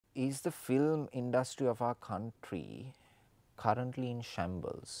Is the film industry of our country currently in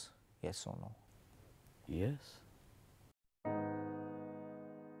shambles? Yes or no? Yes.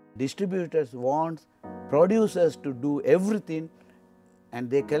 Distributors want producers to do everything and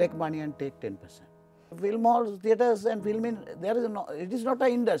they collect money and take 10%. Film halls, theatres and it is not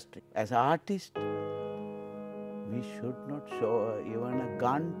an industry. As artists, we should not show even a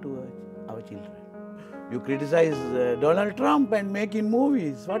gun to our children. You criticize Donald Trump and making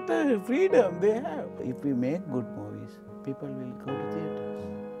movies. What a freedom they have. If we make good movies, people will go to theatres.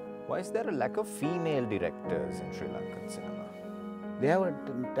 Why is there a lack of female directors in Sri Lankan cinema? They have a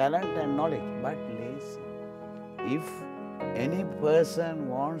talent and knowledge, but lazy. If any person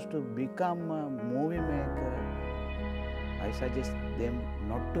wants to become a movie maker, I suggest them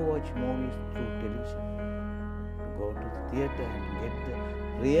not to watch movies through television, to go to the theatre and get the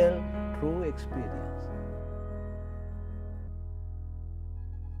real, true experience.